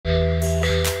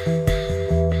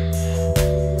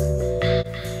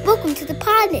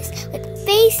Podnas with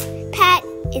Face, Pat,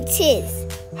 and Tiz.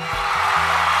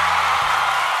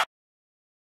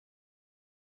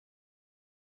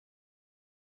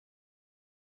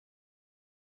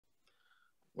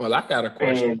 Well, I got a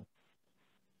question. And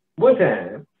what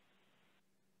time?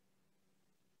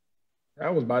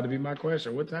 That was about to be my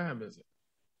question. What time is it?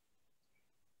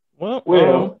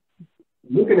 Well,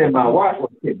 looking at my watch,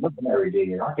 I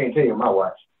can't tell you my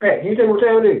watch. Pat, can you tell me what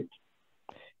time it is?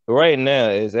 Right now,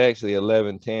 it's actually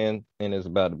 11:10, and it's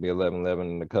about to be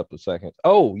 11:11 in a couple of seconds.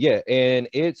 Oh, yeah, and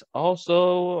it's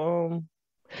also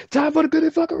time for the good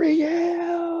and fuckery,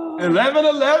 yeah.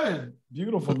 11:11.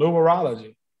 Beautiful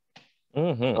numerology.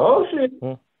 Mm-hmm. Oh, shit.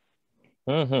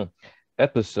 Mm-hmm.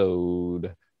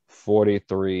 Episode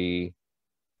 43.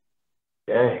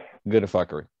 Dang. Good and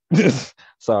fuckery.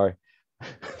 Sorry.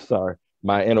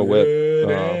 My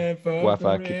interweb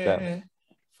Wi-Fi kicked out.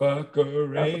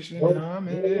 Fuckeration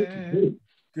coming.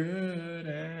 Good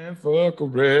and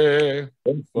fuckery.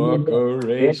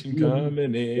 Fuckeration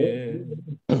coming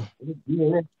in.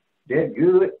 That's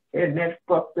good and that's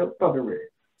fucked up fuckery.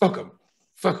 Fuck 'em.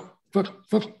 Fuck 'em. Fuck 'em.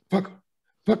 Fuck 'em. Fuck 'em.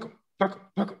 Fuck 'em. Fuck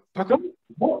 'em. Fuck 'em.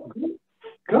 Fuck 'em.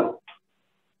 Go.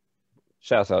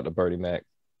 Shouts out to Birdie Mac.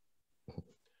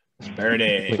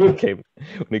 Birdie. You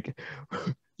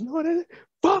know what it is?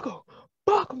 Fuck 'em.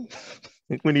 Fuck 'em.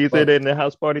 When you said that in the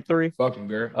house party 3? Fuck 'em,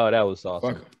 girl. Oh, that was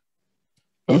awesome. Fuck 'em.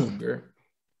 Fuck 'em, girl.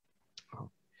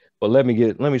 Well, let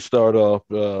me start off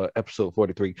episode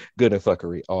 43, Good and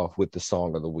Fuckery, off with the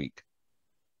song of the week.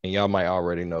 And y'all might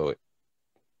already know it,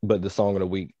 but the song of the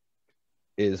week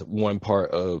is one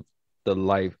part of the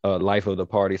life of the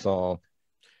party song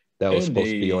that was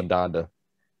supposed to be on Donda.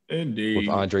 Indeed. With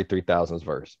Andre 3000's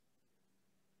verse.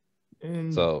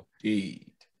 Indeed. So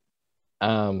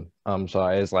I'm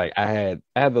sorry. It's like I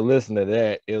had to listen to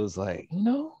that. It was like,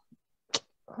 none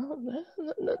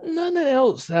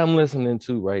else I'm listening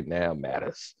to right now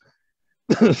matters.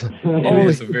 It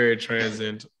is a very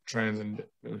transcendent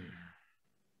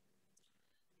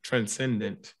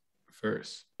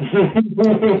verse.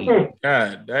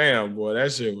 God damn, boy,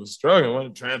 that shit was struggling.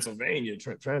 What Transylvania,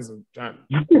 God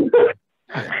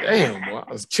damn, boy,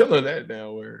 I was killing that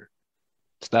damn word.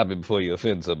 Stop it before you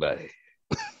offend somebody.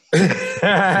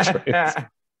 Yeah,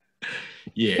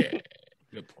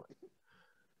 good point.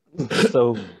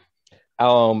 So,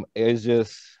 it's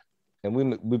just, and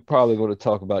we're probably going to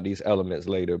talk about these elements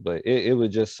later, but it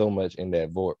was just so much in that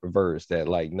verse that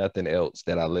like nothing else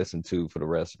that I listened to for the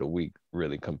rest of the week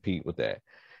really compete with that.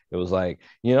 It was like,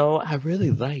 I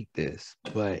really like this,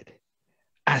 but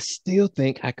I still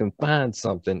think I can find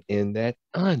something in that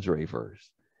Andre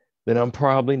verse that I'm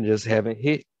probably just haven't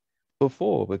hit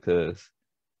before, because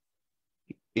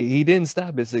he didn't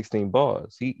stop at 16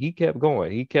 bars. He kept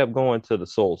going. He kept going to the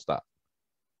soul stop,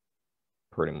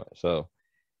 pretty much.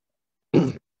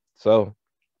 So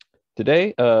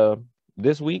today,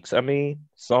 this week's,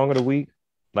 song of the week,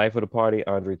 Life of the Party,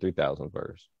 Andre 3000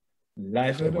 verse.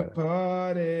 Life of the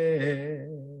party.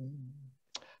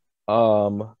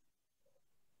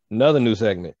 Another new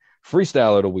segment,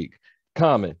 Freestyle of the Week,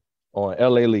 Common on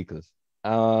LA Leakers.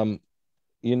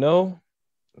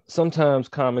 Sometimes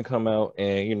Common come out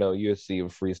and you'll see him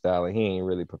freestyling. He ain't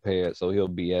really prepared, so he'll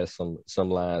be at some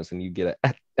lines and you get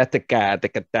a and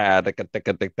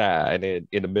then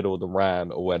in the middle of the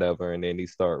rhyme or whatever, and then he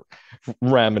start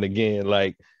rhyming again.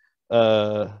 Like,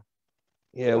 what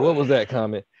was that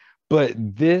comment? But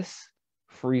this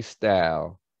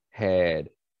freestyle had,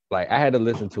 like, I had to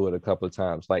listen to it a couple of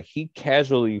times. Like, he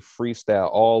casually freestyle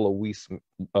all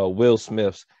of Will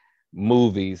Smith's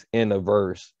movies in a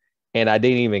verse, and I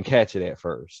didn't even catch it at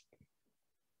first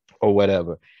or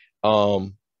whatever.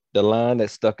 The line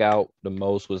that stuck out the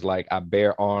most was like, I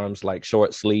bear arms like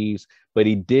short sleeves, but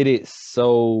he did it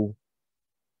so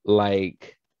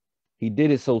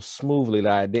smoothly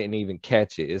that I didn't even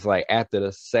catch it. It's like after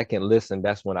the second listen,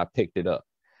 that's when I picked it up,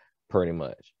 pretty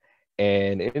much.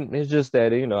 And it's just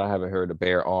that, I haven't heard the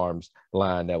bare arms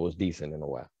line that was decent in a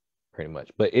while, pretty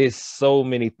much. But it's so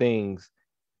many things,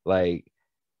 like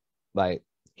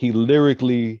he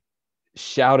lyrically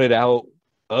shouted out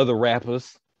other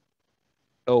rappers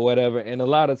or whatever. And a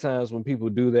lot of times when people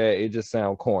do that, it just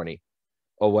sounds corny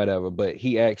or whatever. But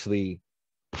he actually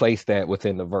placed that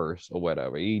within the verse or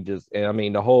whatever.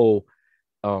 The whole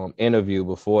interview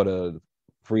before the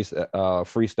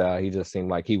freestyle, he just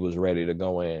seemed like he was ready to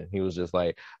go in. He was just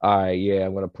like, all right, yeah,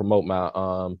 I'm gonna promote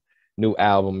my new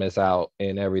album that's out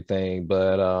and everything,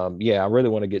 but I really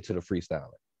want to get to the freestyling.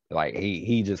 Like,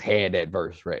 he just had that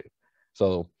verse ready.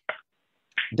 So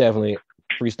definitely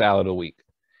freestyle of the week.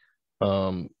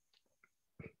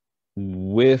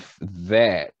 With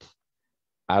that,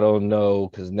 I don't know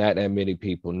because not that many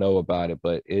people know about it,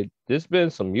 but there's been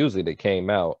some music that came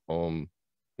out.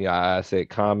 Yeah, I said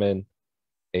Common,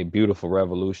 A Beautiful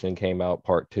Revolution came out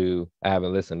part 2. I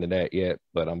haven't listened to that yet,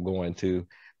 but I'm going to.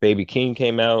 Baby King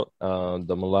came out,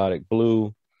 The Melodic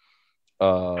Blue,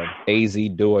 AZ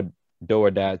Do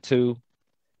or Die 2.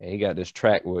 And he got this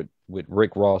track with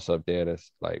Rick Ross up there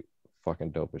that's like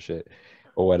fucking dope as shit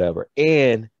or whatever.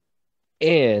 And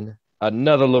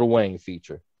another Lil Wayne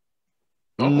feature.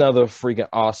 Another freaking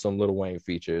awesome Lil Wayne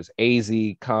features. AZ,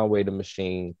 Conway the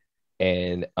Machine,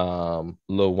 and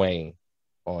Lil Wayne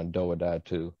on Do or Die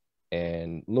 2.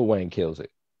 And Lil Wayne kills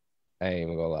it. I ain't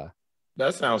even gonna lie.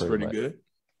 That sounds pretty good.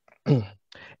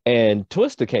 And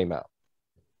Twista came out.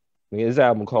 His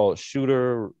album called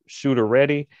Shooter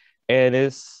Ready. And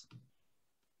it's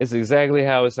exactly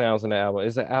how it sounds in the album.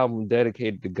 It's an album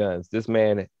dedicated to guns. This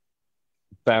man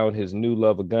found his new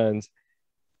love of guns.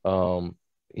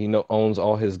 He owns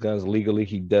all his guns legally.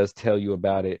 He does tell you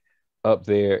about it up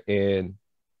there. And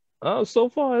so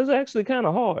far it's actually kind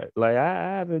of hard. Like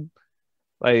I haven't,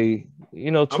 like,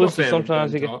 Twista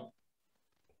sometimes he got,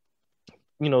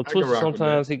 Twista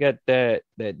sometimes he got that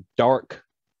dark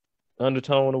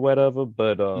undertone or whatever.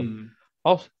 But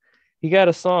also he got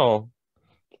a song.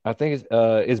 I think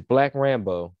it's Black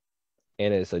Rambo,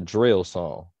 and it's a drill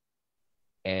song.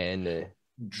 And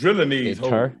drilling these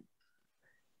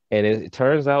and it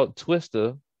turns out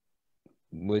Twista,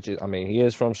 which is, he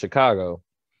is from Chicago.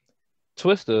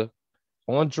 Twista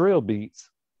on drill beats,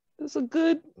 it's a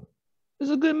good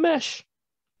mesh.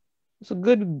 It's a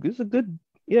good,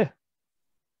 yeah.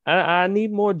 I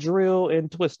need more drill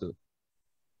and Twista,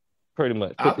 pretty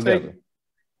much put together.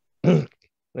 Yeah,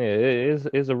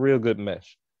 it's a real good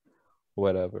mesh,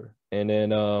 whatever. And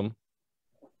then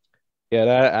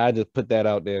I just put that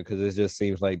out there because it just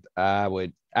seems like I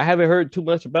haven't heard too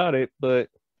much about it, but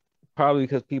probably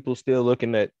because people still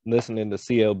listening to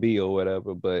CLB or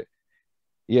whatever. But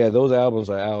yeah, those albums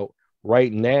are out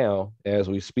right now as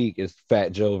we speak. It's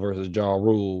Fat Joe versus Ja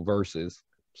Rule versus.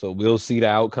 So we'll see the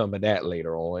outcome of that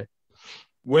later on.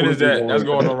 When is that? That's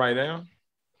going on right now?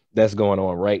 That's going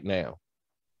on right now.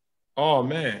 Oh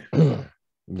man.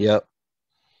 Yep.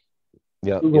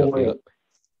 Who gonna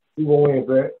win,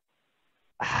 Brett?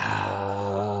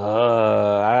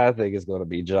 I think it's going to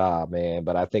be Ja, man,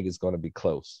 but I think it's going to be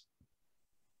close.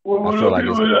 I feel like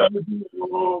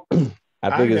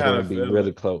I think it's going to be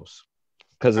really close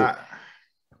because I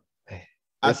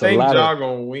think Ja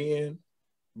gonna win,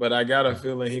 but I got a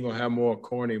feeling he gonna have more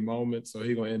corny moments, so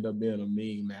he gonna end up being a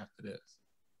meme after this.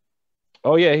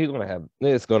 Oh yeah,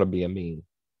 it's gonna be a meme.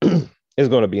 It's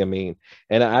gonna be a meme,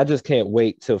 and I just can't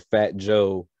wait till Fat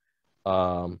Joe,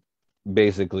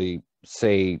 basically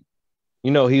say,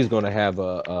 he's gonna have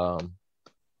a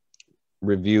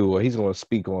review, or he's gonna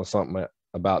speak on something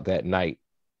about that night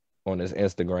on his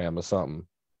Instagram or something,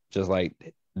 just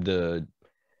like the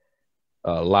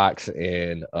Locks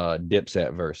and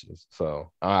Dipset verses.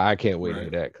 So I can't wait to hear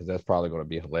that because that's probably going to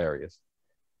be hilarious.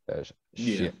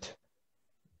 Shit.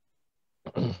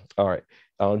 All right.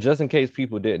 Just in case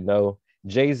people didn't know,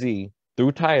 Jay-Z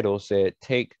through Tidal said,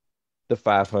 take the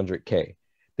 500K.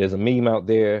 There's a meme out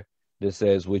there that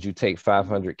says, would you take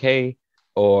 500K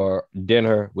or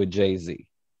dinner with Jay-Z?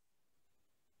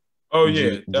 Oh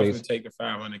yeah, definitely take the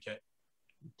 500K.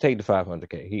 Take the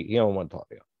 500K. He don't want to talk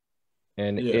to you.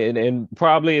 And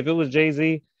probably if it was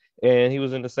Jay-Z and he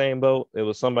was in the same boat, it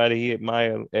was somebody he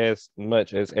admired as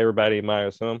much as everybody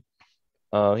admires him,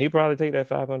 he'd probably take that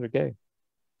 500K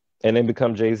and then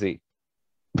become Jay-Z.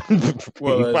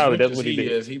 Well, that's what he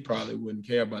did. He probably wouldn't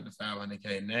care about the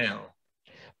 500K now.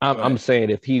 I'm saying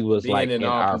if he was being like in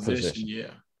our position.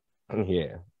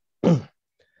 Yeah.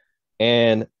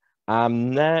 And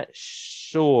I'm not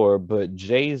sure, but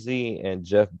Jay-Z and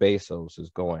Jeff Bezos is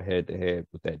going head to head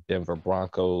with that Denver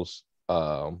Broncos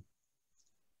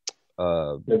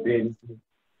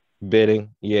bidding.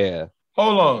 Yeah.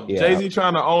 Hold on. Yeah. Jay-Z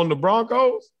trying to own the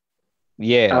Broncos?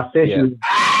 Yeah.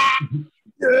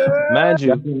 Mind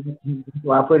you. That's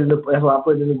why I put it in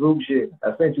the group shit.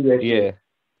 I sent you that shit. Yeah.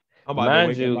 I'm about to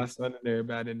wake up my son and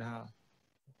everybody in the house.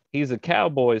 He's a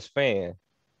Cowboys fan,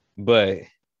 but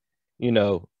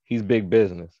he's big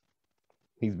business.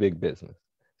 He's big business.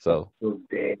 So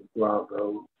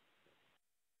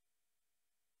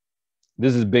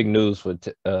this is big news for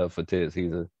Tiz.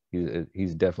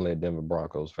 He's definitely a Denver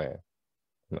Broncos fan.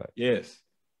 Right. Yes,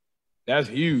 that's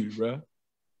huge, bro.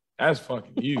 That's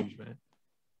fucking huge, man.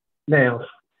 Now,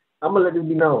 I'm gonna let this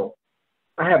be known.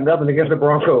 I have nothing against the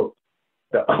Broncos.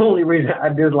 The only reason I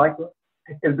dislike them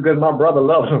is because my brother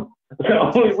loves them. The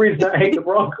only reason I hate the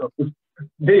Broncos.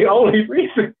 The only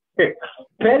reason.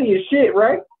 petty as shit,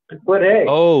 right? But hey, I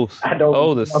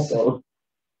don't. The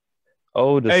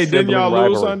hey, didn't y'all rivalry.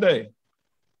 lose Sunday?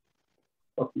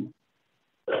 Fuck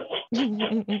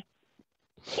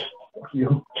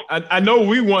you. I know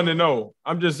we want to know.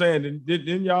 I'm just saying,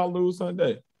 didn't y'all lose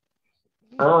Sunday?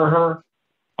 Uh-huh.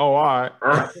 Oh, all right.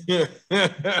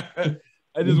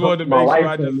 I just wanted to make sure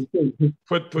I just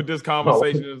put this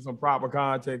conversation in some proper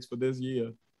context for this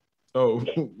year. So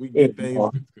we get things,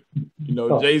 you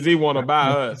know, Jay-Z want to buy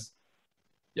us.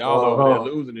 Y'all over there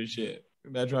losing and shit.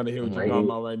 I'm not trying to hear what you're talking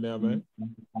about right now, man.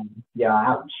 Yeah,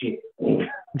 I'm shit.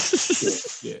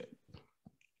 Yeah.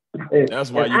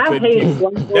 That's why you couldn't keep.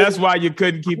 That's why you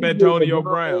couldn't keep Antonio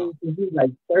Brown. He's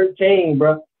like 13,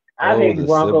 bro. I hate the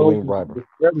Broncos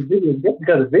just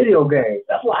because of video games.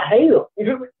 That's why I hate them.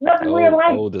 Nothing real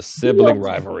life. Oh, the sibling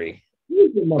rivalry.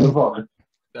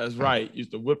 That's right.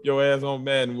 Used to whip your ass on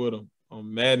Madden with them.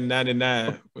 On Madden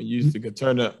 99, when you used to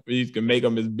turn up, you used to make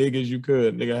them as big as you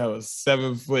could. Nigga have a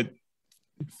 7-foot,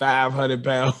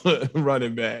 500-pound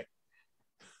running back.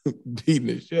 Beating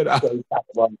the shit out.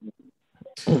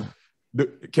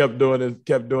 Kept doing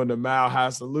the mile high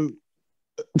salute.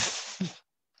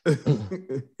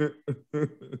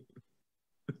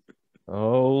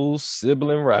 Oh,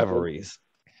 sibling rivalries.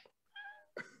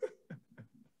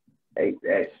 Hate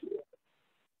that shit.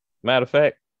 Matter of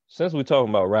fact, since we're talking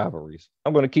about rivalries,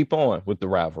 I'm going to keep on with the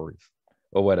rivalries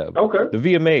or whatever. Okay.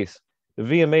 The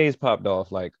VMAs popped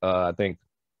off like I think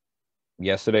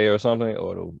yesterday or something,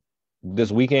 or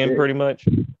this weekend pretty much.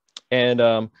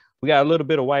 And we got a little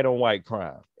bit of white on white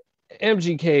crime.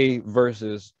 MGK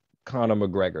versus Conor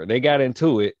McGregor. They got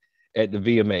into it at the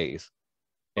VMAs.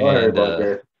 And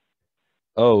the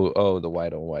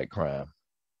white on white crime.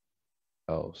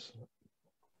 Oh,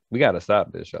 we got to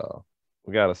stop this, y'all.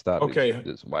 We got to stop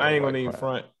this white I ain't going to even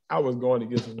front. I was going to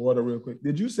get some water real quick.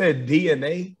 Did you say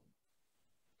DNA?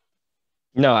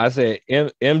 No, I said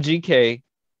MGK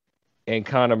and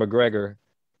Conor McGregor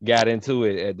got into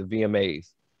it at the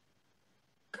VMAs.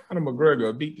 Conor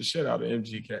McGregor beat the shit out of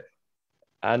MGK.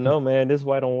 I know, man. This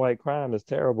white on white crime is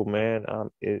terrible, man.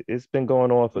 It's been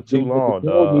going on for too long,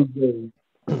 dog.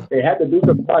 They have to do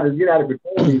something to get out of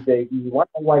control these days. White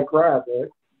on white crime, man.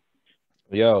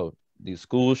 Yo, these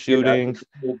school shootings,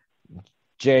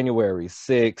 January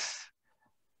 6th,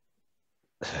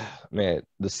 man,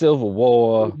 the Civil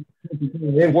War,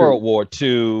 World War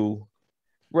II,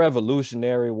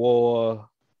 Revolutionary War.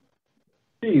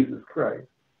 Jesus Christ.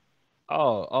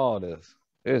 All this.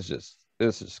 It's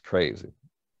just crazy.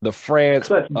 The France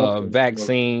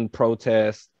vaccine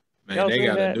protest. Man, they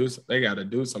gotta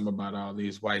do something about all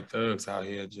these white thugs out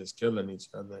here just killing each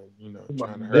other, you know,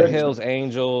 trying to hurt the Hells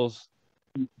Angels.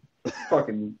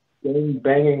 Fucking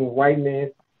banging white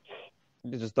men.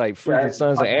 It's just like freaking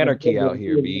Sons of Anarchy out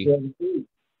here, B. It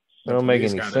don't make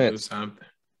any sense.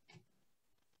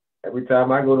 Every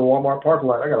time I go to Walmart parking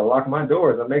lot, I gotta lock my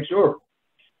doors and make sure.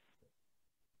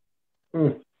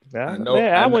 I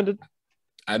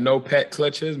know Pat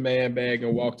clutched his man bag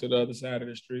and walked to the other side of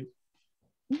the street.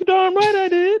 You darn right I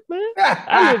did, man.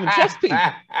 I live in Chesapeake.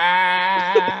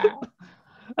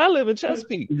 I live in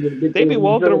Chesapeake. They be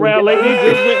walking around like they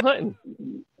just went hunting.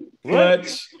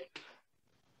 Clutch.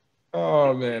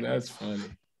 Oh man, that's funny.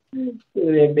 Wait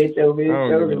a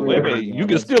minute. You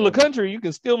can steal the country, you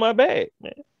can steal my bag,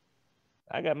 man.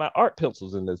 I got my art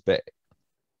pencils in this bag.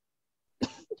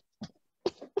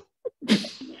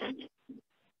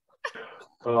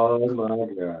 Oh my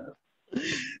God.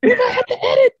 You might have to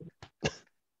edit.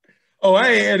 Oh, I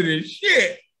ain't editing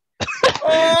shit.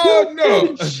 Oh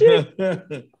no.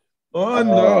 Oh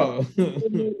no.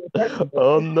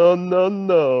 Oh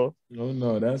no. Oh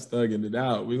no, that's thugging it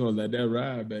out. We're gonna let that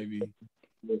ride, baby.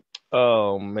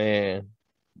 Oh man.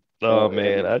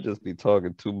 I just be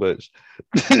talking too much.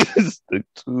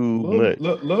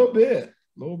 Little bit.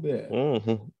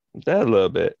 Mm-hmm. Just a little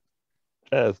bit.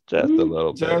 Just a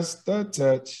little bit. Just a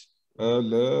touch. A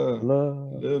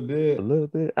little bit.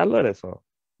 I love that song.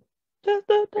 Just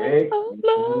a touch of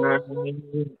love. A little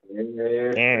bit.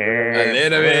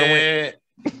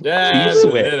 Just a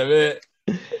little bit.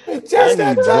 Just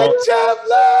a touch of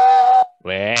love.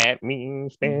 Let me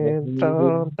spend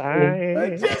some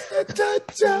time. Just a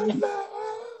touch of love.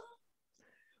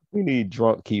 We need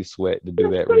drunk Keith Sweat to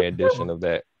do that rendition of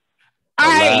that.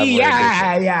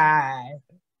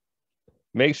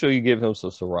 Make sure you give him some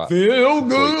Ciroc. Feel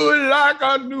good like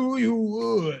I knew you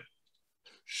would.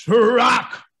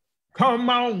 Ciroc, come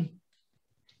on.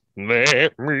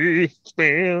 Let me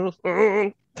spend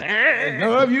some time.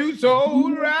 Love you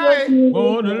so right.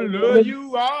 Wanna love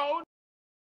you all.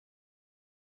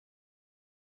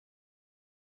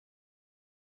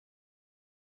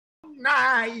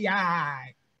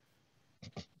 night.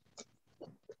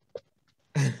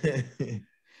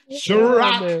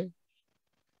 Shrot.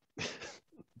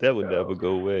 That would never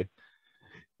go away.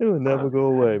 It would never go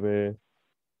away, man.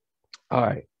 All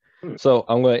right. So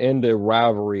I'm gonna end the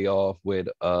rivalry off with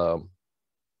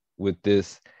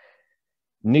this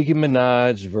Nicki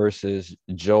Minaj versus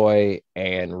Joy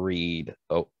Ann Reid.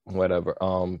 Oh, whatever.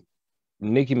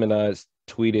 Nicki Minaj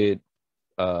tweeted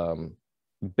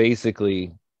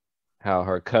basically how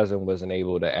her cousin wasn't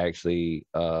able to actually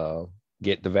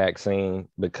get the vaccine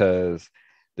because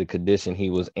the condition he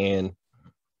was in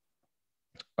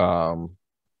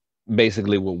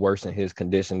basically would worsen his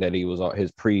condition that he was on,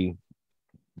 his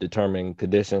predetermined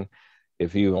condition.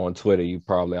 If you on Twitter, you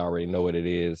probably already know what it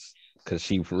is because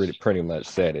she pretty much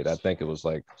said it. I think it was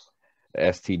like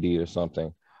STD or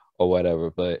something or whatever.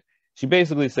 But she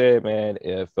basically said, man,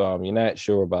 if you're not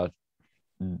sure about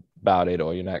it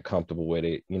or you're not comfortable with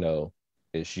it, you know,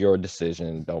 it's your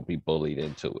decision. Don't be bullied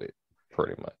into it,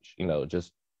 pretty much. You know,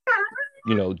 just,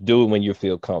 you know, do it when you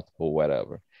feel comfortable,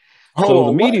 whatever. So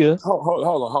the media. Hold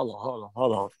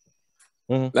on.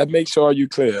 Mm-hmm. Let's make sure you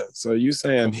clear. So you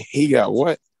saying he got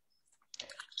what?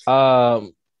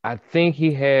 I think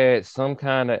he had some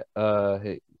kind of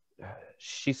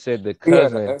she said the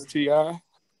cousin STI.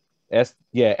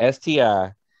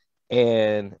 STI,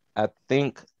 and I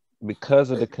think because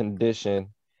of the condition,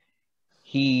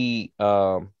 he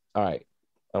all right.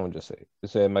 I'm gonna just say it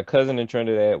said my cousin in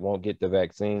Trinidad won't get the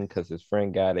vaccine because his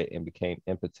friend got it and became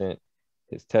impotent.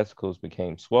 His testicles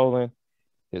became swollen.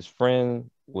 His friend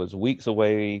was weeks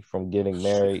away from getting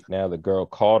married. Now the girl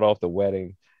called off the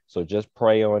wedding. So just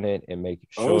pray on it and make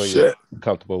sure you're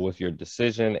comfortable with your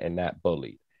decision and not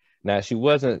bullied. Now, she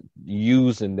wasn't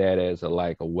using that as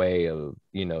a way of,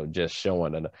 you know, just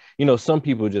showing, you know, some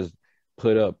people just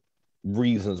put up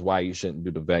reasons why you shouldn't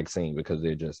do the vaccine because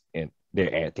they're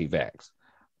anti-vax,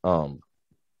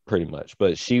 pretty much.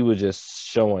 But she was just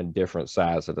showing different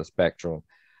sides of the spectrum.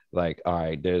 Like, all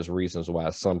right, there's reasons why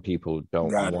some people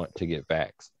don't want to get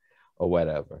vaxxed or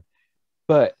whatever.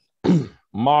 But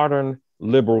modern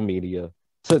liberal media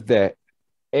took that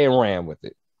and ran with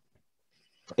it.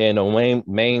 And the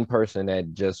main person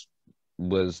that just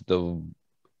was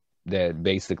that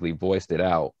basically voiced it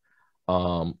out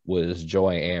was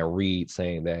Joy Ann Reid,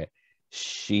 saying that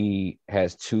she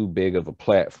has too big of a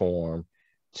platform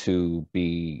to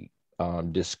be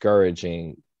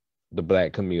discouraging the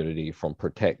Black community from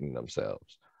protecting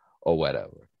themselves or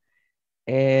whatever.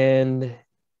 And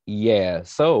yeah,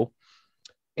 so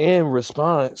in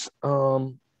response, Nicki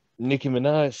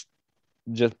Minaj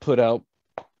just put out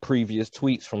previous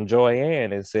tweets from Joy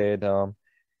Ann and said,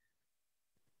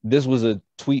 this was a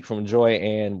tweet from Joy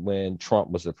Ann when Trump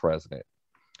was the president.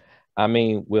 I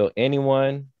mean, will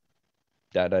anyone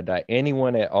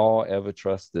at all ever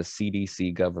trust the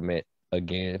CDC government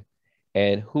again?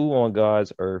 And who on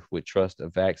God's earth would trust a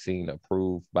vaccine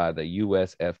approved by the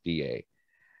US FDA?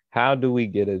 How do we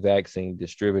get a vaccine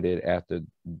distributed after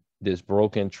this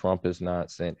broken Trumpist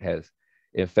nonsense has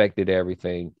infected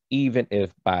everything, even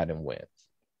if Biden wins?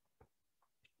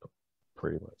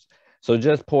 Pretty much. So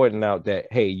just pointing out that,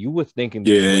 hey, you were thinking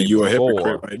this way you before, a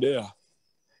hypocrite right there.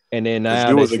 And then now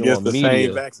you was against the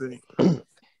same vaccine.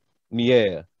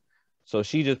 Yeah. So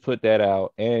she just put that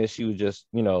out, and she was just,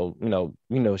 you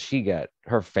know, she got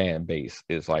her fan base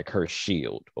is like her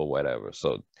shield or whatever.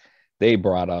 So they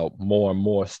brought out more and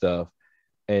more stuff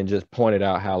and just pointed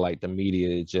out how like the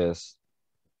media is just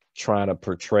trying to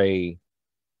portray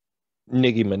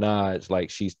Nicki Minaj like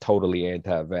she's totally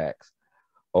anti-vax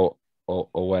or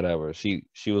whatever. She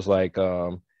was like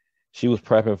she was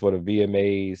prepping for the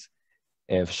VMAs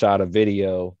and shot a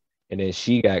video, and then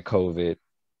she got COVID,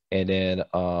 and then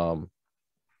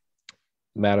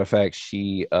matter of fact,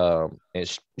 she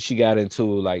got into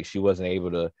like she wasn't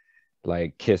able to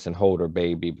like kiss and hold her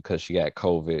baby because she got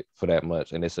COVID for that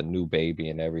much, and it's a new baby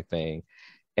and everything.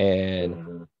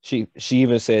 And she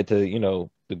even said to, you know,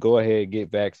 to go ahead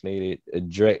get vaccinated.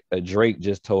 Drake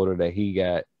just told her that he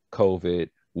got COVID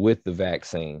with the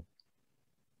vaccine.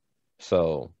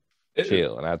 So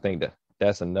chill. And I think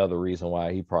that's another reason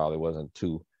why he probably wasn't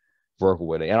too vocal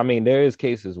with it. And I mean, there is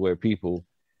cases where people,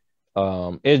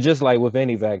 it's just like with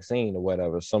any vaccine or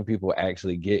whatever, some people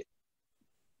actually get,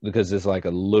 because it's like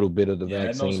a little bit of the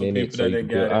vaccine in it. So you can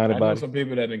build antibodies. I know some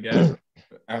people that done got it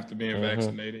after being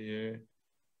vaccinated, yeah.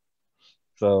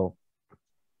 So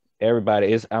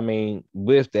everybody is, I mean,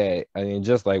 with that, I mean,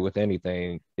 just like with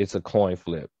anything, it's a coin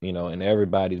flip, you know, and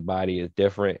everybody's body is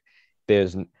different.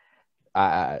 There's,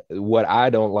 what I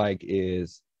don't like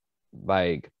is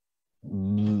like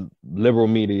liberal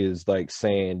media is like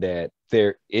saying that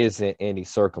there isn't any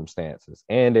circumstances,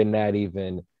 and they're not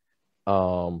even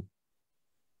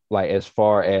like as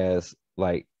far as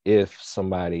like if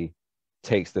somebody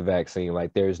takes the vaccine,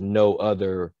 like there's no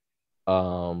other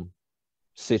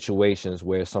situations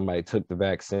where somebody took the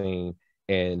vaccine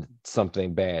and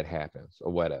something bad happens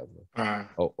or whatever.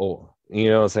 Or you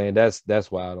know what I'm saying?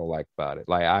 That's why I don't like about it.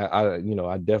 Like I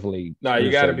definitely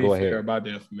you got to be go fair ahead about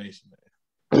the information, man.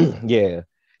 Yeah.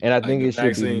 And I like think the it should be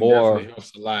vaccine more definitely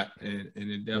helps a lot, and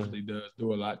it definitely does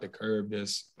do a lot to curb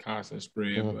this constant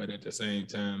spread. But at the same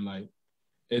time, like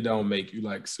it don't make you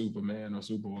like Superman or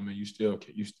Superwoman. You still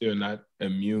not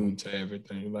immune to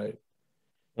everything. Like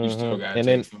you still gotta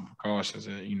take some precautions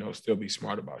and still be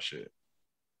smart about shit.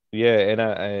 Yeah,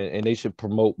 and they should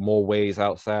promote more ways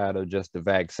outside of just the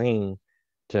vaccine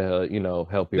to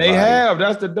help your They body.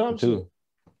 that's the dumb shit.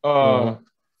 For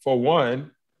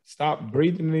one, stop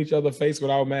breathing in each other's face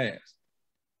without masks.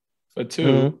 For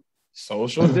two,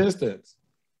 social distance.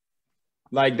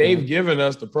 Like they've given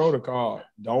us the protocol.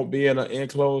 Don't be in an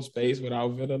enclosed space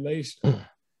without ventilation.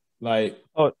 Like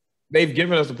they've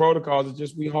given us the protocols. It's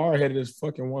just we hard-headed as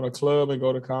fucking want to club and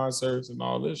go to concerts and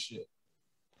all this shit.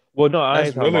 Well, no, I That's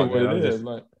ain't talking really about what that. it is.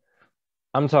 Like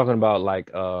I'm talking about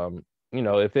like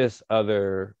if it's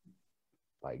other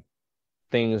like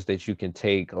things that you can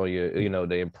take or your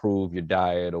to improve your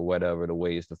diet or whatever, the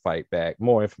ways to fight back,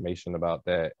 more information about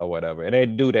that or whatever. And they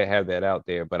do have that out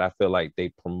there, but I feel like they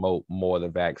promote more the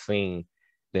vaccine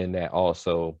than that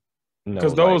also.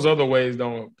 Because those other ways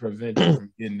don't prevent you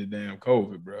from getting the damn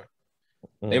COVID, bro.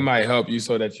 They might help you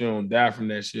so that you don't die from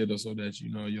that shit or so that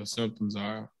your symptoms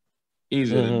are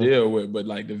easier to deal with. But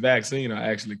like the vaccine will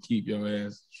actually keep your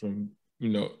ass from,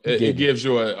 it gives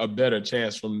you a better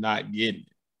chance from not getting it.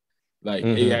 Like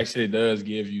it actually does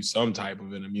give you some type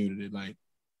of an immunity. Like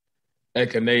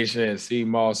echinacea and sea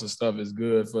moss and stuff is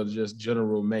good for just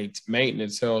general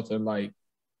maintenance health and like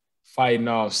fighting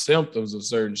off symptoms of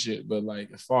certain shit. But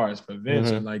like as far as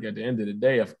prevention, like at the end of the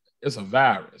day, if it's a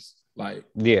virus. Like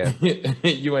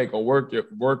you ain't gonna work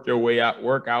your way out,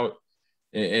 work out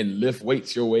and lift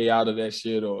weights your way out of that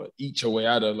shit or eat your way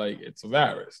out of like it's a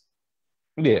virus.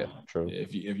 Yeah, true.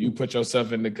 If you put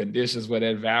yourself in the conditions where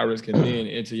that virus can then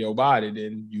enter your body,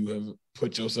 then you have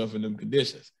put yourself in them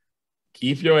conditions.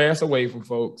 Keep your ass away from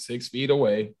folks 6 feet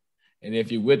away. And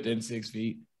if you're within 6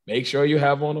 feet, make sure you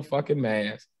have on a fucking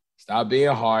mask. Stop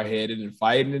being hard-headed and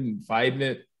fighting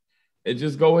it. And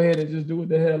just go ahead and just do what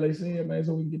the hell they saying, man,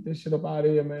 so we can get this shit up out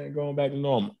of here, man, going back to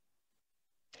normal.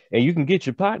 And you can get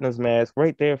your Podnas mask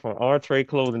right there from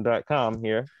ourtradeclothing.com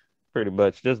here, pretty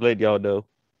much. Just let y'all know.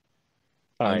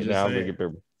 All right, now I'm gonna get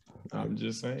there. I'm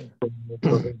just saying.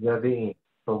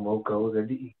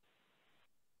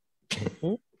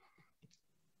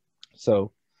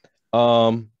 So,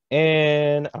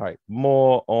 and all right,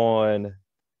 more on. Let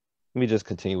me just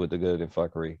continue with the good and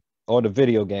fuckery. On the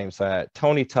video game side,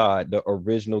 Tony Todd, the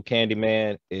original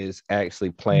Candyman, is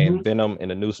actually playing Venom in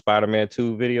the new Spider-Man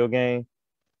 2 video game.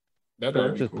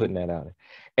 I'm just putting that out there.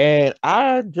 And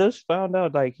I just found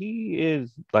out like he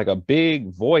is like a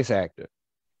big voice actor,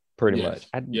 pretty much.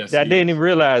 I didn't even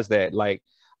realize that. Like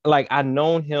I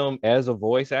known him as a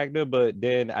voice actor, but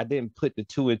then I didn't put the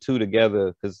two and two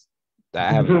together because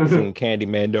I haven't seen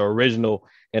Candyman, the original,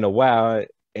 in a while.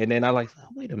 And then I like, oh,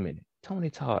 wait a minute.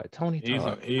 Tony Todd. He's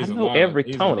I know every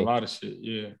Tony. A lot of shit,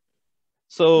 yeah.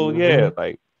 So yeah,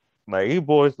 like he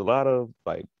voiced a lot of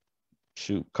like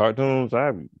cartoons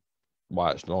I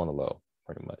watched on the low,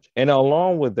 pretty much. And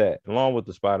along with the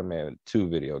Spider-Man 2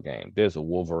 video game, there's a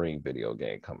Wolverine video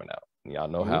game coming out. And y'all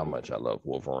know how much I love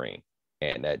Wolverine,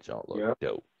 and that junk looked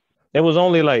dope. It was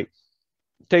only like,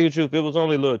 tell you the truth, it was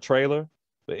only a little trailer,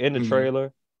 but in the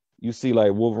trailer, you see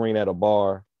like Wolverine at a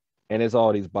bar, and there's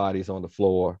all these bodies on the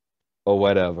floor or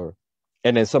whatever.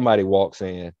 And then somebody walks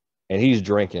in and he's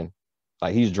drinking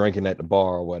at the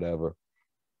bar or whatever.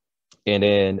 And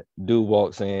then dude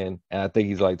walks in and I think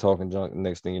he's like talking junk.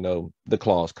 Next thing you know, the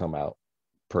claws come out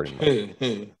pretty much.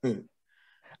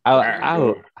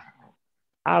 I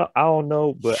don't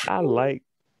know, but I like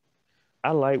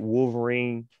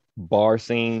Wolverine bar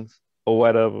scenes or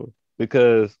whatever,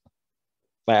 because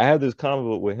like I had this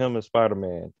convo with him and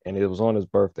Spider-Man and it was on his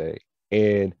birthday,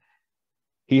 and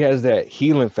he has that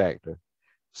healing factor.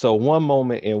 So one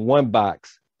moment in one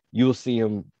box, you'll see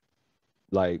him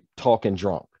like talking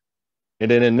drunk. And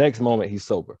then the next moment he's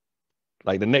sober.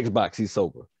 Like the next box, he's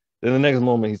sober. Then the next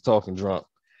moment he's talking drunk.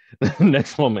 The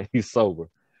next moment he's sober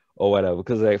or whatever,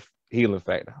 because of that healing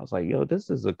factor. I was like, yo, this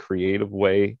is a creative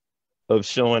way of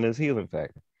showing his healing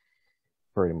factor.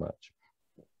 Pretty much.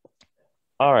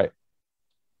 All right.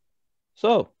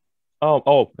 So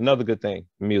Another good thing,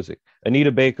 music.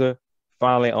 Anita Baker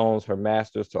finally owns her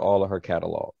masters to all of her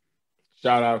catalog.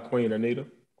 Shout out Queen Anita.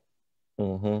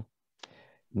 Mm-hmm.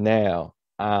 Now,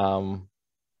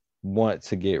 want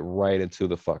to get right into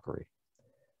the fuckery.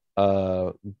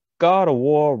 Uh, God of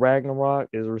War Ragnarok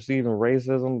is receiving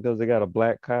racism because they got a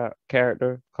black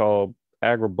character called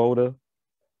Agrabota.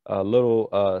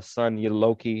 Little son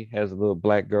Loki has a little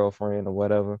black girlfriend or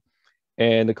whatever.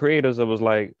 And the creators of was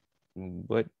like,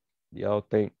 what, y'all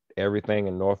think everything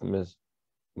in Norse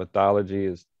mythology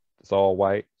is it's all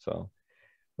white? So,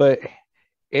 but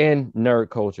in nerd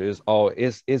culture,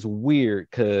 it's weird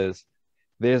because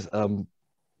there's a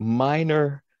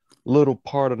minor little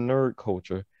part of nerd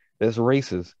culture that's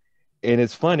racist. And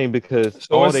it's funny because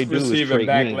So all it's they do is receiving create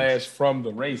backlash memes. from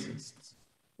the racists.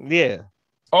 Yeah,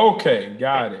 Okay,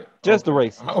 got it. just the Okay.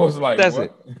 racists. I was like, That's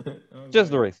what? it.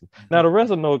 Just the racists. Now the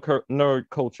rest of nerd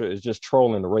culture is just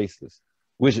trolling the racists,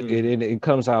 which it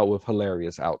comes out with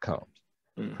hilarious outcomes,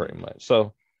 pretty much.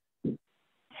 So, big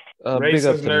up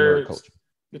Racist to the nerd nerds, culture.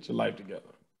 get your life together.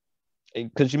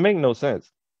 Because you make no sense.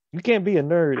 You can't be a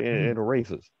nerd and a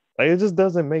racist. Like it just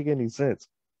doesn't make any sense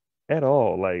at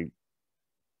all. Like,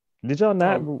 did y'all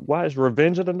not watch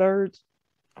Revenge of the Nerds?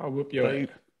 I'll whip your ass.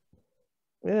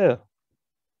 Yeah,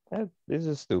 it's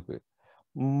just stupid.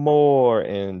 More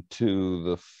into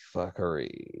the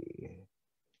fuckery.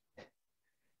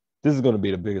 This is gonna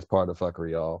be the biggest part of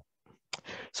fuckery, y'all.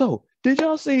 So, did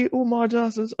y'all see Umar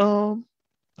Johnson's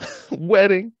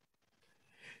wedding?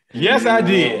 Yes, I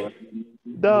did.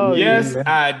 Dog, yes,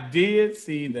 I did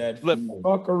see that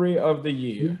fuckery of the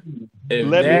year. If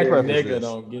let that me preface nigga this.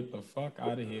 don't get the fuck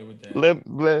out of here with that.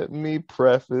 Let me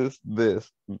preface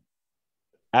this.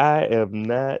 I am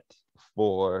not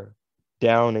for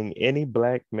downing any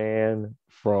black man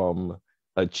from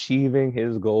achieving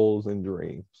his goals and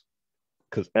dreams.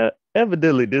 Because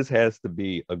evidently this has to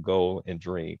be a goal and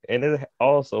dream. And it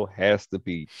also has to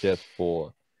be just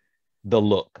for the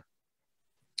look.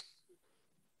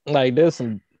 Like there's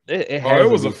some it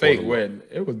was a fake wedding.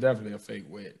 It was definitely a fake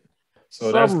wedding.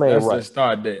 So that's right. The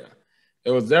start there.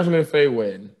 It was definitely a fake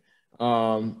wedding.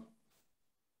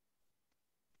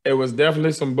 It was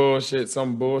definitely some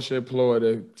bullshit ploy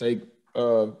to take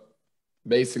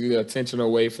basically attention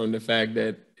away from the fact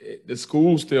that the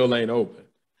school still ain't open.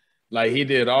 Like he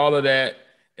did all of that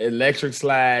electric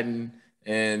sliding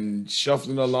and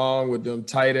shuffling along with them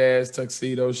tight ass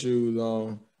tuxedo shoes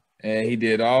on. And he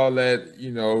did all that,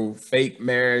 fake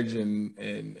marriage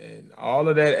and all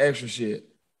of that extra shit.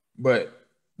 But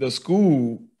the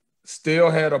school still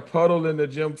had a puddle in the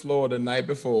gym floor the night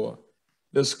before.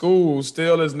 The school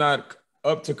still is not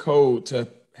up to code to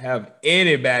have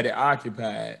anybody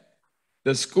occupied.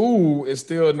 The school is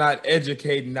still not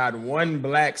educating not one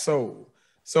black soul.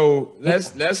 So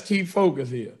let's keep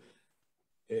focus here.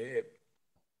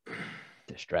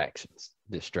 Distractions.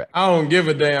 I don't give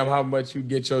a damn how much you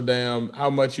get how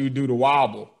much you do the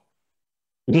wobble.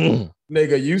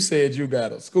 Nigga, you said you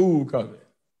got a school coming.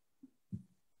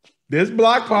 This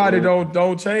block party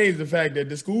don't change the fact that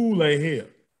the school ain't here.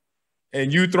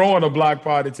 And you throwing a block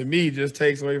party to me just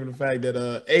takes away from the fact that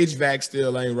HVAC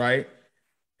still ain't right.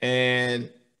 And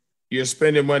you're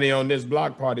spending money on this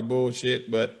block party bullshit,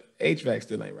 but HVAC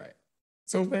still ain't right.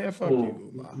 So, man, fuck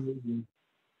you, Umar.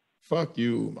 Fuck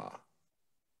you, Umar.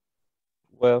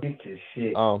 Well, get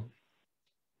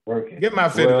my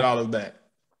 $50 back.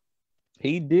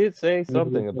 He did say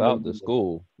something about the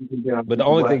school, but the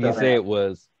only thing he said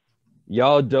was,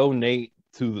 y'all donate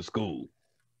to the school.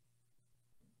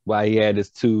 While he had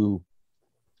his two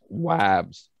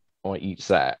wives on each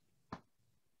side.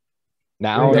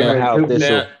 Now, I don't know how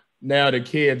official. Now the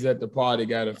kids at the party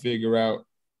got to figure out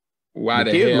why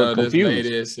the hell this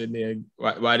lady is sitting there,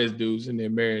 why this dude's sitting there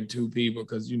marrying two people,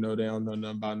 because, they don't know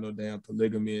nothing about no damn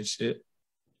polygamy and shit.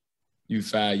 You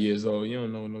 5 years old, you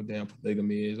don't know what no damn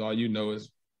polygamy is. All you know is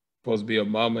supposed to be a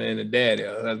mama and a daddy,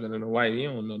 a husband and a wife. You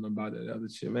don't know nothing about that other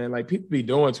shit, man. Like, people be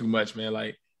doing too much, man.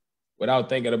 Like, without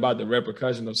thinking about the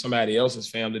repercussion of somebody else's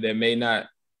family that may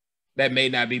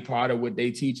not be part of what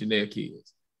they teaching their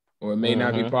kids, or it may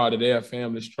not be part of their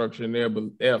family structure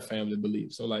and their family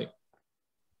beliefs. So, like,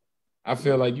 I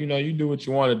feel like, you do what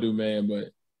you want to do, man,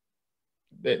 but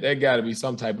there got to be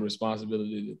some type of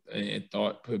responsibility and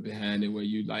thought put behind it where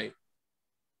you like,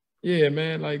 yeah,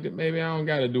 man, like maybe I don't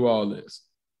got to do all this.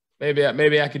 Maybe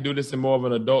I could do this in more of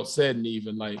an adult setting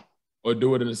even, like, or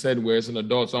do it in a setting where it's an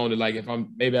adults only. Like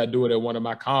maybe I do it at one of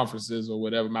my conferences or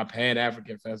whatever, my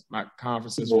Pan-African Fest, my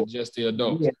conferences for just the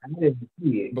adults. Yeah, I didn't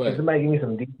see it. But somebody give me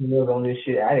some details on this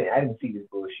shit. I didn't see this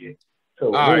bullshit. So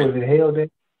what was it held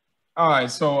at? All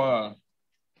right, so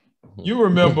You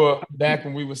remember back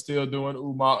when we were still doing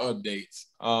Umar updates.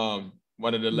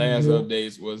 One of the last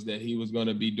updates was that he was going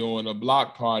to be doing a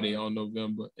block party on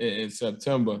in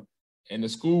September, and the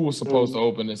school was supposed to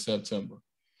open in September.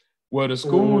 Well, the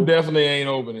school definitely ain't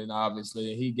opening,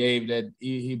 obviously. He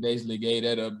basically gave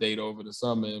that update over the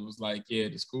summer. It was like, yeah,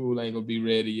 the school ain't gonna be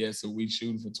ready yet, so we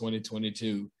shooting for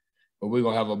 2022, but we're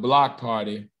gonna have a block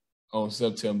party on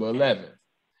September 11th.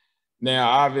 Now,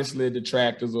 obviously, the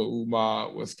detractors of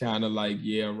Umar was kind of like,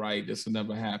 yeah, right, this will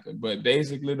never happen. But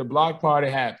basically, the block party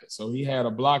happened. So he had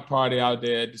a block party out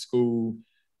there at the school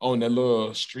on that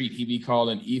little street he be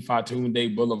calling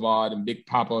Ifatunde Boulevard and Big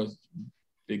Papa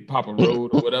Road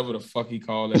or whatever the fuck he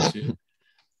called that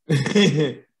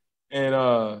shit.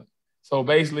 And so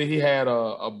basically he had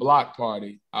a block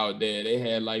party out there. They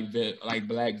had like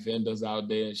black vendors out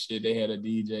there and shit. They had a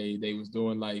DJ. They was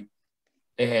doing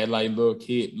they had like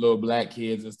little black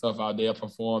kids and stuff out there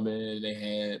performing. They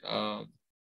had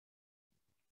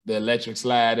the electric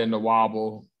slide and the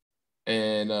wobble.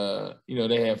 And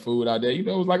they had food out there. It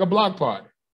was like a block party.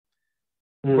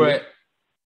 But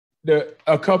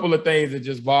a couple of things that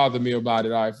just bothered me about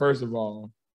it. All right, first of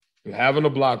all, you're having a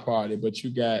block party, but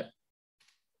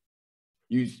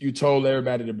you told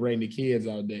everybody to bring the kids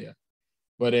out there.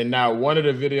 But in not one of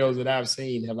the videos that I've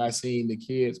seen have I seen the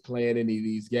kids playing any of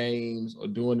these games or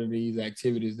doing any of these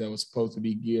activities that was supposed to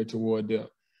be geared toward them.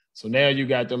 So now you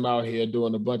got them out here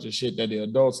doing a bunch of shit that the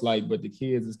adults like, but the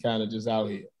kids is kind of just out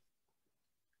here.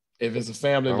 If it's a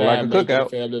family vibe, make it a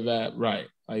family vibe, right.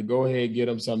 Like, go ahead and get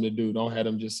them something to do. Don't have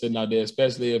them just sitting out there,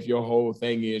 especially if your whole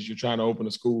thing is you're trying to open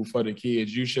a school for the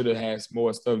kids. You should have had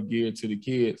more stuff geared to the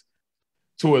kids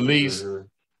to at least,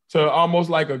 to almost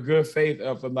like a good faith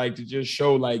effort, like to just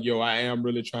show like, yo, I am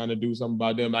really trying to do something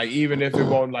about them. Like, even if it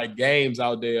wasn't like games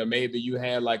out there, maybe you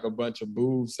had like a bunch of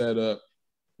booths set up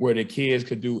where the kids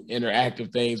could do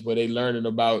interactive things where they learning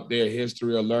about their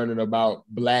history or learning about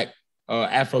Black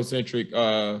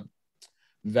Afrocentric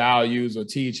values or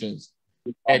teachings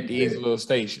at these little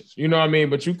stations. You know what I mean?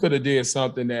 But you could have did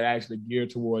something that actually geared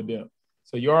toward them.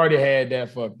 So you already had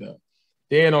that fucked up.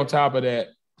 Then on top of that,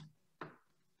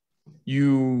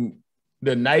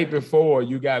 the night before,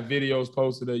 you got videos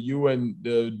posted of you and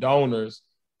the donors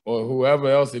or whoever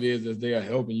else it is that's there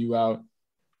helping you out,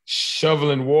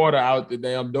 shoveling water out the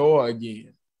damn door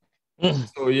again.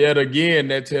 So yet again,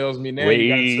 that tells me now you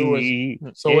got sewage.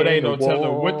 So it ain't no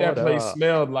telling what that place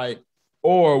smelled like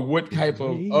or what type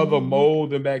of other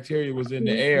mold and bacteria was in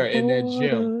the air in that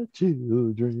gym.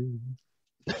 Children.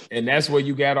 And that's where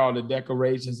you got all the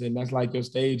decorations, and that's like your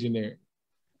staging area.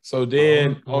 So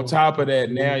then on top of that,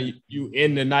 now you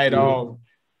end the night off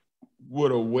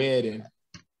with a wedding,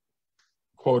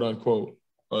 quote unquote,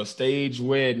 a staged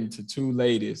wedding to two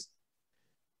ladies.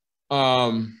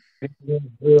 Real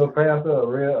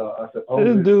pastor,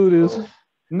 this dude is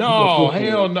no,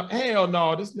 hell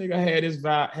no. This nigga had his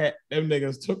them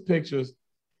niggas took pictures.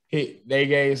 He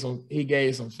gave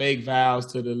some fake vows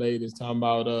to the ladies talking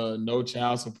about no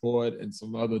child support and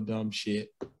some other dumb shit.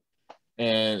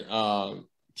 And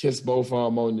kissed both of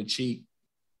them on the cheek.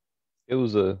 It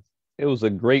was a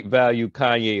great value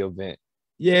Kanye event.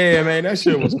 Yeah, man, that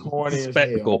shit was corny as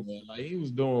hell, man. Like, he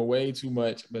was doing way too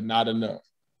much, but not enough.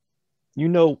 You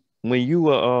know, when you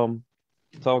were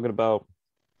talking about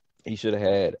he should have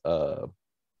had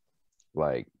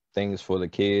like things for the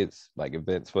kids, like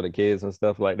events for the kids and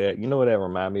stuff like that. You know what that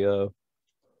remind me of?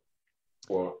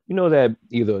 Well, you know that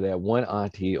either that one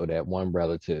auntie or that one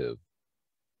relative,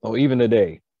 or even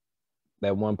today,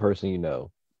 that one person you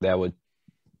know that would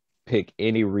pick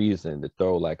any reason to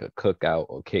throw like a cookout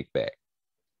or kickback.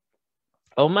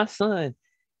 Oh, my son,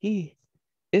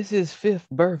 it's his 5th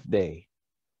birthday.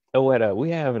 Oh, what we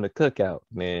having a cookout,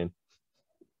 man.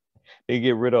 They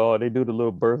get rid of they do the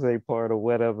little birthday part or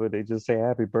whatever. They just say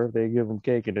happy birthday, give them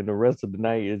cake, and then the rest of the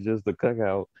night is just the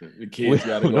cookout. The kids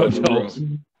gotta go to the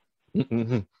room.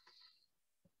 Mm-hmm.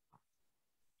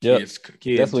 Kids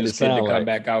that's what just it get to sound come like.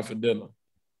 back out for dinner.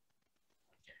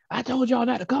 I told y'all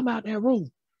not to come out that room.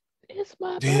 It's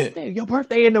my birthday. Your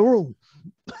birthday in the room.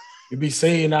 You be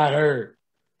saying I heard.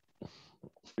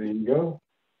 There you go.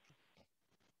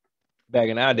 Back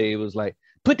in our day, it was like,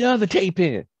 put the other tape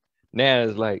in. Now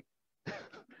it's like,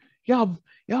 y'all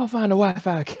find the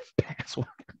Wi-Fi password.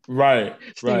 Right.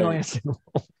 Stay your ass in the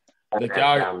room. Like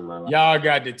y'all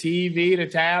got the TV, the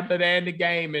tablet, and the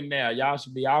game in there. Y'all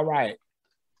should be all right.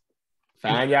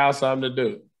 Find y'all something to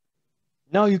do.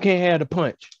 No, you can't have the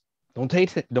punch. Don't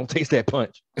taste it. Don't taste that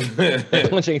punch. That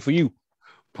punch ain't for you.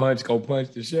 Punch gonna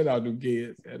punch the shit out of them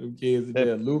kids. And them kids in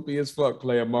there loopy as fuck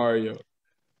playing Mario.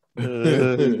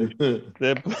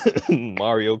 That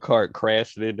Mario Kart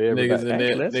crashing in there. Niggas in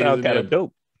there, that sounds kind of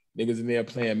dope. Niggas in there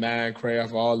playing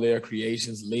Minecraft, all their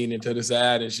creations leaning to the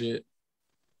side and shit.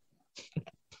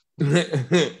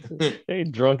 They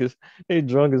drunk as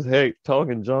heck,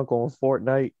 talking junk on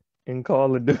Fortnite and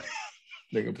Call of Duty.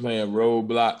 Nigga playing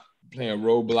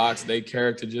Roblox. They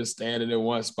character just standing in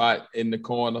one spot in the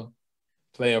corner,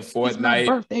 playing Fortnite. It's my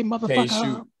birthday, motherfucker. Can't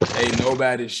shoot. Ain't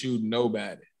nobody shooting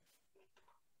nobody.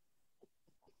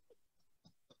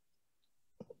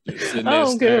 Just sitting there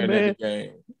staring at the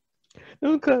game.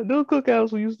 Them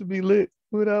cookouts used to be lit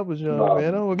when I was young,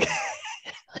 man. I don't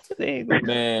care.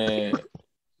 Man,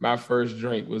 my first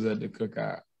drink was at the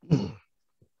cookout.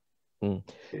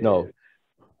 No,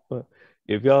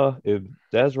 if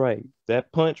that's right,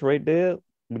 that punch right there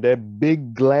with that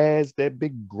big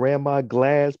grandma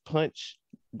glass punch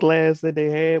glass that they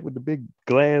had with the big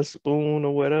glass spoon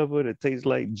or whatever that tastes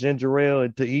like ginger ale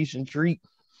and Tahitian treat.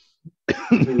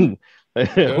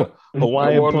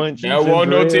 Hawaiian punch. That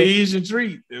wasn't no Tahitian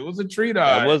treat. It was a treat.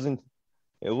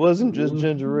 It wasn't just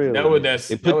ginger ale. That was that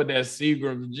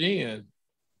Seagram's gin.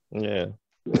 Yeah.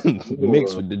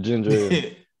 Mixed with the ginger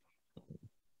ale.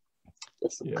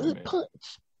 It's a good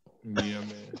punch. Yeah,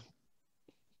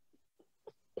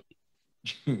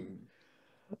 man.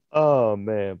 Oh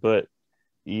man, but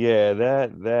yeah,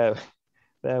 that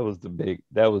was the big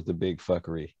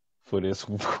fuckery for this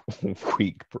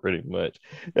week, pretty much.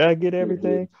 Did I get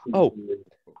everything? Oh,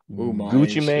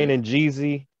 Gucci Mane and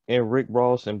Jeezy and Rick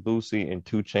Ross and Boosie and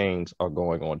 2 Chainz are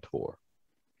going on tour.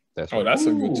 That's a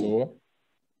good tour.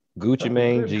 Gucci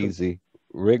Mane, Jeezy,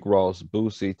 Rick Ross,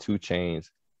 Boosie, 2 Chainz,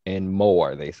 and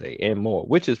more. They say and more,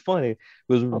 which is funny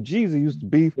because Jeezy used to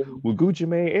beef with Gucci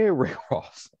Mane and Rick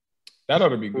Ross. That ought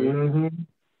to be good. Mm-hmm.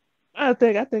 I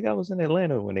think I was in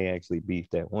Atlanta when they actually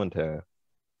beefed that one time.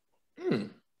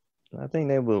 I think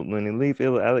they were when they leave. It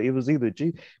was either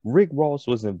Rick Ross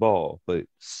was involved, but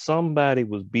somebody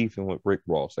was beefing with Rick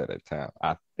Ross at that time.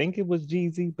 I think it was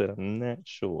Jeezy, but I'm not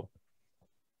sure.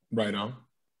 Right on.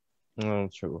 I'm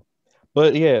sure,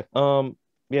 but yeah,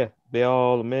 they're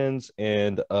all amends,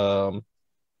 and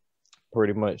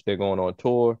pretty much they're going on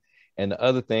tour. And the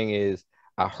other thing is,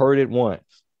 I heard it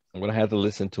once. I'm gonna have to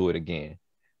listen to it again.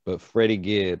 But Freddie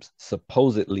Gibbs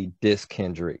supposedly dissed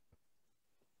Kendrick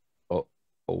or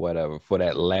whatever for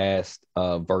that last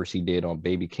verse he did on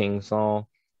Baby King's song.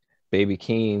 Baby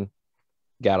King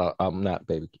got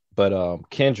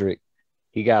Kendrick,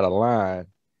 he got a line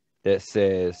that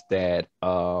says that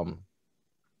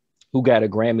who got a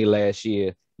Grammy last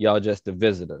year, y'all just a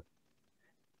visitor.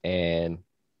 And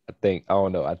I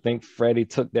think Freddie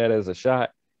took that as a shot,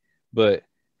 but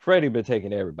Freddie been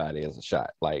taking everybody as a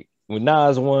shot. Like when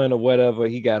Nas won or whatever,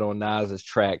 he got on Nas's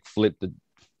track, flipped one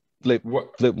of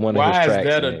his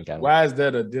tracks. Why is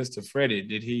that a diss to Freddie?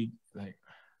 Did he like?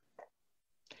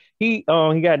 He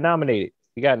got nominated.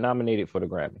 He got nominated for the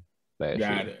Grammy last year.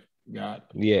 Got it.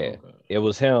 Yeah, okay. It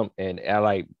was him, and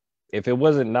if it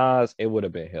wasn't Nas, it would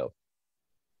have been him.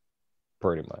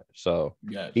 Pretty much. So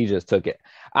He just took it.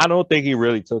 I don't think he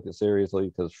really took it seriously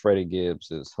because Freddie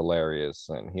Gibbs is hilarious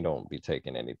and he don't be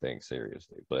taking anything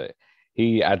seriously. But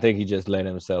I think he just let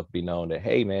himself be known that,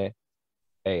 hey man,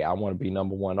 I want to be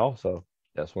number one also.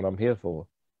 That's what I'm here for.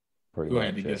 Pretty much.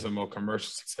 Had to get some more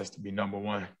commercial success to be number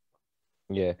one.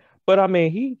 Yeah. But I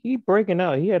mean, he breaking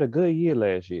out. He had a good year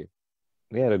last year.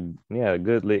 He had a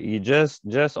good you just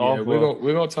off.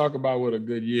 We're gonna talk about what a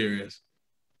good year is.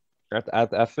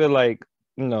 I feel like,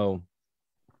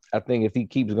 I think if he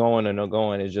keeps going and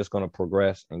going, it's just going to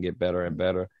progress and get better and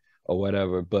better or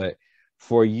whatever. But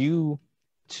for you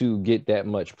to get that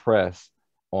much press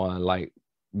on like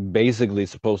basically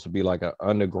supposed to be like an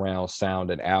underground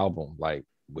sounded album, like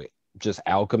with just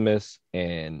Alchemist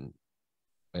and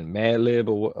Madlib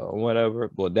or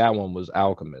whatever. Well, that one was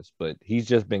Alchemist, but he's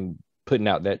just been putting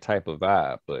out that type of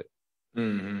vibe. But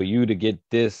for you to get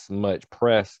this much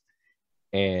press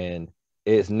and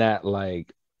it's not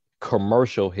like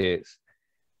commercial hits,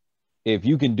 if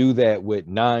you can do that with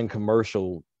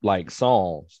non-commercial like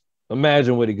songs,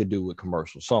 imagine what he could do with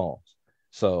commercial songs.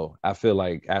 So I feel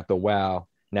like after a while,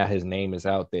 now his name is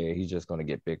out there, he's just going to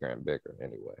get bigger and bigger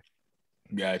anyway.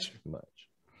 Gotcha. Much.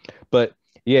 But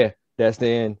yeah, that's the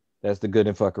end. That's the Good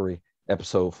and Fuckery,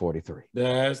 episode 43.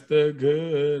 That's the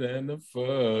good and the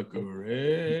fuckery.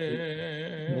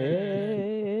 Yeah.